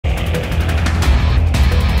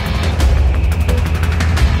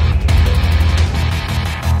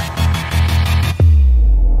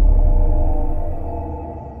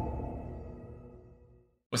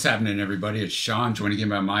What's happening, everybody? It's Sean, joined again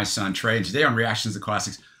by my son, Trey. And today on Reactions to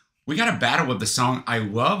Classics, we got a battle with the song I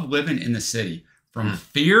Love Living in the City from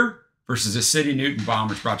Fear versus the City Newton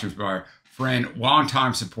Bombers, brought to us by our friend,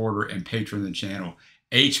 longtime supporter, and patron of the channel,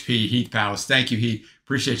 HP Heath Palace. Thank you, Heath.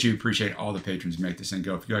 Appreciate you. Appreciate all the patrons who make this thing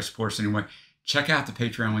go. If you guys support us anyway, check out the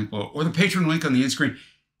Patreon link below or the Patreon link on the end screen.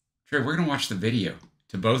 Trey, we're going to watch the video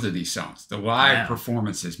to both of these songs, the live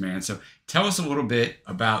performances, man. So tell us a little bit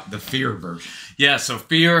about the Fear version. Yeah, so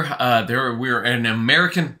Fear, we're an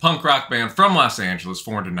American punk rock band from Los Angeles,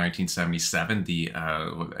 formed in 1977.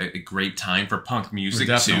 A great time for punk music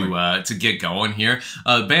to get going here.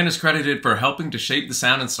 The band is credited for helping to shape the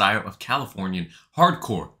sound and style of Californian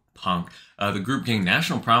hardcore punk. The group gained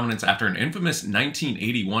national prominence after an infamous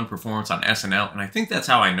 1981 performance on SNL, and I think that's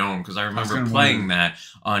how I know them, because I remember playing that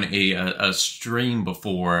on a stream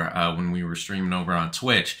before when we were streaming over on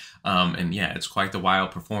Twitch. And yeah, it's quite the wild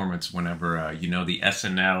performance whenever you know the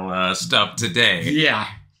SNL stuff today. Yeah.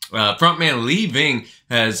 Frontman Lee Ving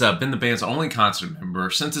has been the band's only constant member.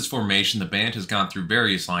 Since its formation, the band has gone through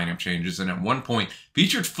various lineup changes, and at one point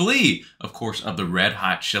featured Flea, of course, of the Red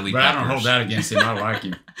Hot Chili Peppers. But I don't hold that against him. I like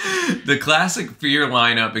him. The classic Fear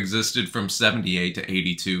lineup existed from 78 to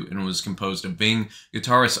 82 and was composed of Ving,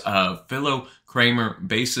 guitarist Philo Kramer,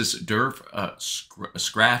 bassist Durf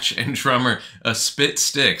Scratch, and drummer Spit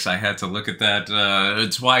Sticks. I had to look at that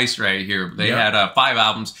twice right here. They had 5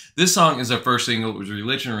 albums. This song is their first single. It was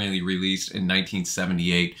originally released in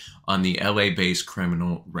 1978 on the LA-based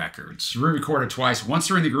Criminal Records. Re-recorded twice, once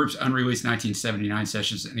during the group's unreleased 1979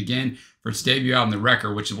 sessions, and again for its debut album, The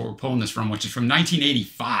Wrecker, which is what we're pulling this from, which is from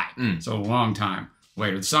 1985, so a long time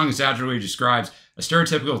later. The song accurately describes a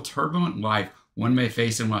stereotypical turbulent life one may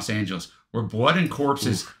face in Los Angeles, where blood and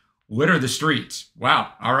corpses litter the streets.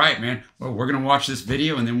 Wow. All right, man. Well, we're going to watch this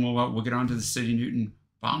video, and then we'll get on to the City Newton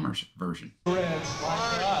Bombers version. I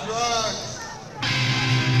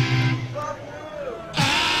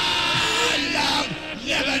love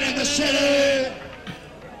living in the city.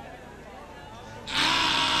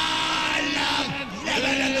 I love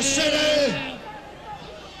living in the city.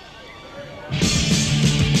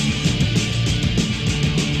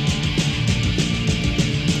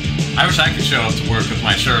 I wish I could show up to work with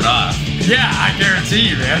my shirt off. Yeah, I guarantee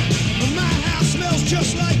you, man. My house smells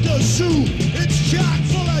just like the zoo. It's chock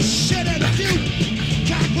full of shit and puke.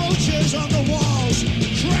 Cockroaches on the walls.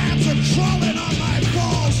 Crabs are crawling on my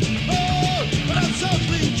balls. Oh, but I'm so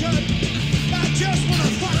clean cut. I just want to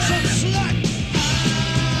fuck some slut.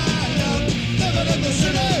 I love living in the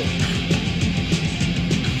city.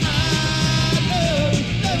 I love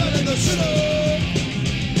living in the city.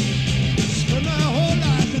 Spend my whole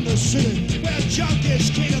life in the city, where junk is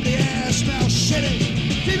king of the air, smells shitty.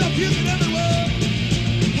 People puking everywhere,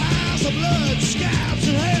 piles of blood, scabs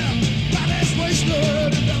and hair, bodies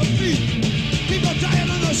wasted in their feet. People dying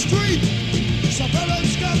on the street, suburban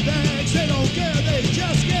scumbags, they don't care, they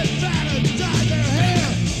just get fat and dye their hair.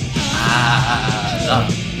 I love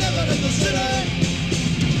living in the city.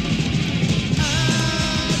 I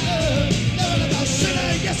love living in the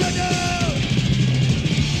city, yes I do.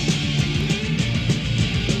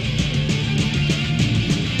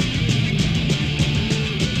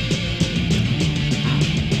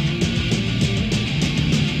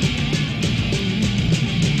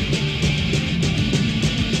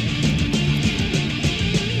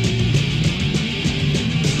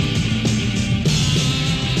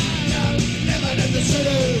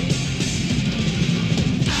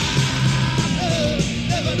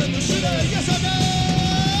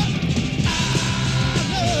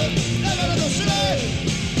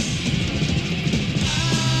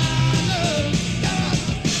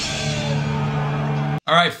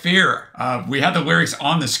 All right, Fear. We have the lyrics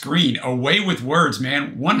on the screen. Away with words,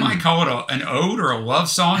 man. One might call it an ode or a love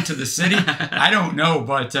song to the city. I don't know,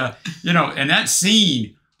 but you know, and that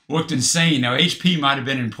scene looked insane. Now, HP might have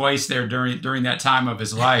been in place there during that time of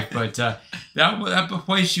his life, but that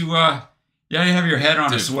place you you have your head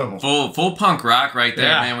on a swivel. Full punk rock right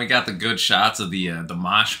there, man. We got the good shots of the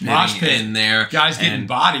mosh pit in there. Guys getting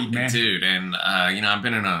bodied, man. Dude, and you know, I've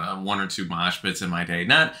been in one or two mosh pits in my day.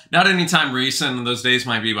 Not anytime recent. Those days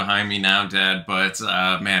might be behind me now, Dad. But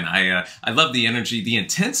man, I love the energy, the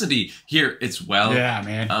intensity here as well. Yeah,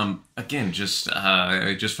 man. again, just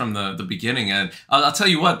from the beginning, and I'll tell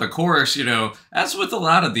you what, the chorus, you know, as with a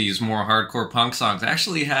lot of these more hardcore punk songs,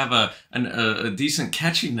 actually have a decent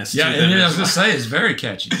catchiness to them. Yeah, I was gonna say, it's very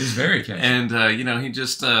catchy. It's very catchy. And you know, he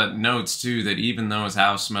just notes too that even though his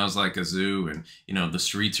house smells like a zoo, and you know the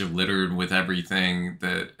streets are littered with everything,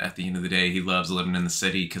 that at the end of the day, he loves living in the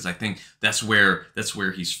city, because I think that's where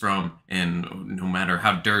he's from, and no matter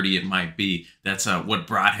how dirty it might be, that's what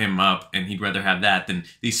brought him up, and he'd rather have that than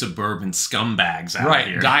these suburban scumbags out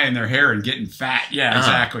here. Right, dyeing their hair and getting fat. Yeah,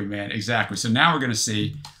 exactly, man, exactly. So now we're going to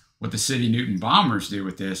see what the City Newton Bombers do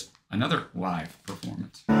with this. Another live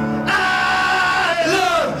performance. I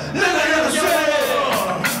love living in the city.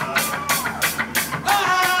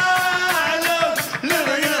 I love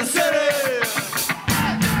living in the city.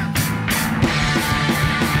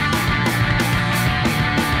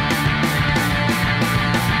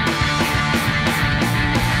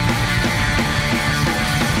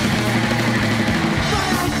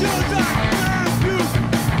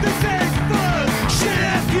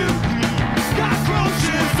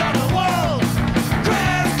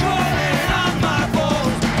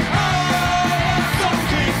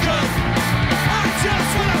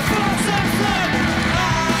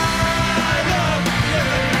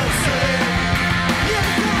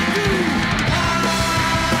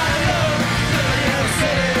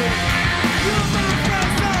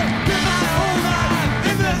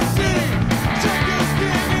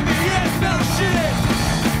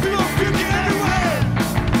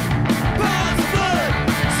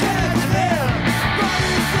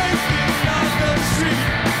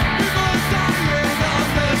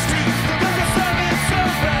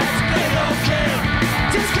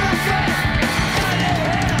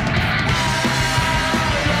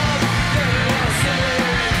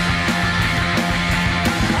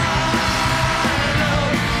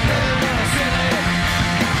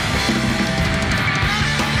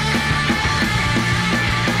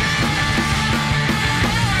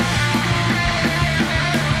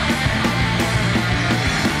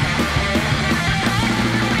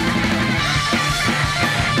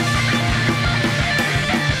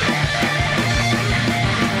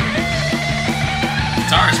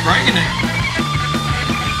 Guitarist bringing it.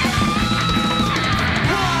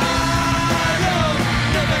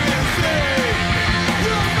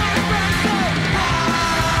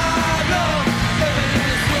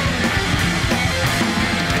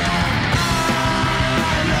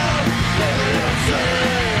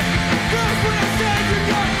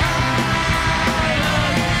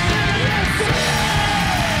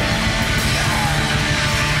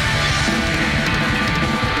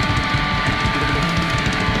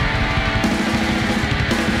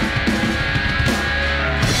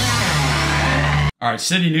 All right,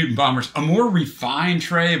 City Newton Bombers, a more refined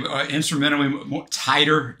Trey, instrumentally more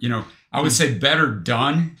tighter, you know, I would say better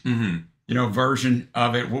done, you know, version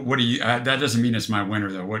of it. What do you, that doesn't mean it's my winner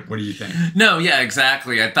though. What do you think? No, yeah,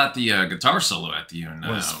 exactly. I thought the guitar solo at the end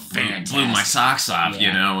was fantastic. Blew my socks off,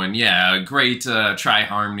 you know, and yeah, great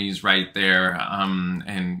tri-harmonies right there.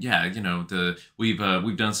 And yeah, you know, we've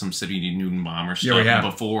done some City Newton Bomber stuff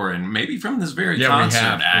before, and maybe from this very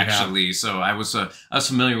concert actually. So I was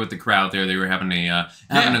familiar with the crowd there. They were having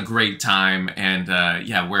a great time, and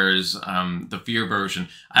yeah, whereas the Fear version,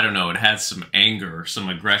 I don't know, it had some anger, some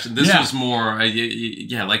aggression. This was more,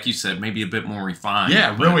 yeah, like you said, maybe a bit more refined.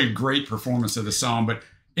 Yeah, really great performance of the song. But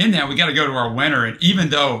in that, we got to go to our winner. And even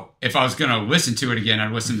though if I was going to listen to it again,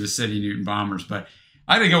 I'd listen to the City Newton Bombers. But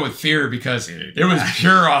I had to go with Fear because it was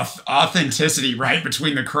pure authenticity right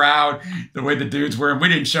between the crowd, the way the dudes were. And we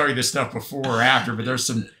didn't show you this stuff before or after, but there's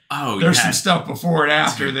some some stuff before and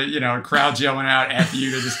after that, you know, crowds yelling out F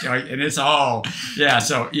you to this guy, and it's all,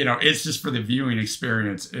 so, you know, it's just for the viewing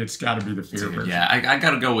experience. It's got to be the Fear version. Yeah, I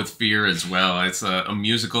got to go with Fear as well. It's a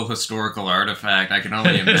musical historical artifact. I can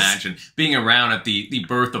only imagine being around at the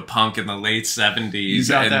birth of punk in the late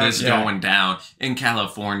 70s and this going down in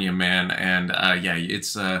California, man. And yeah,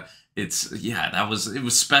 it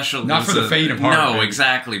was special. Not for the faint of heart. No,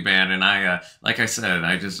 exactly, man. And I, like I said,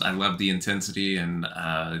 I love the intensity and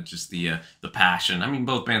just the passion. I mean,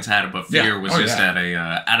 both bands had it, but Fear was just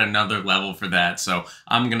at another level for that. So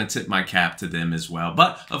I'm gonna tip my cap to them as well.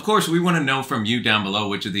 But of course, we want to know from you down below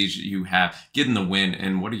which of these you have getting the win,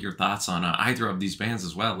 and what are your thoughts on either of these bands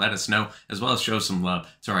as well. Let us know, as well as show some love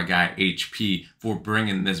to our guy HP for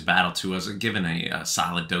bringing this battle to us and giving a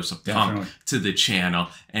solid dose of punk to the channel.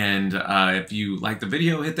 And if you like the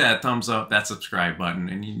video, hit that thumbs up, that subscribe button,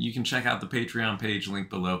 and you can check out the Patreon page link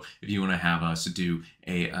below if you want to have us do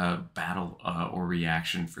a battle or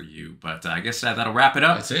reaction for you. But I guess that'll wrap it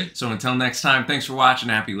up. That's it. So until next time, thanks for watching,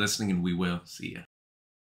 happy listening, and we will see you.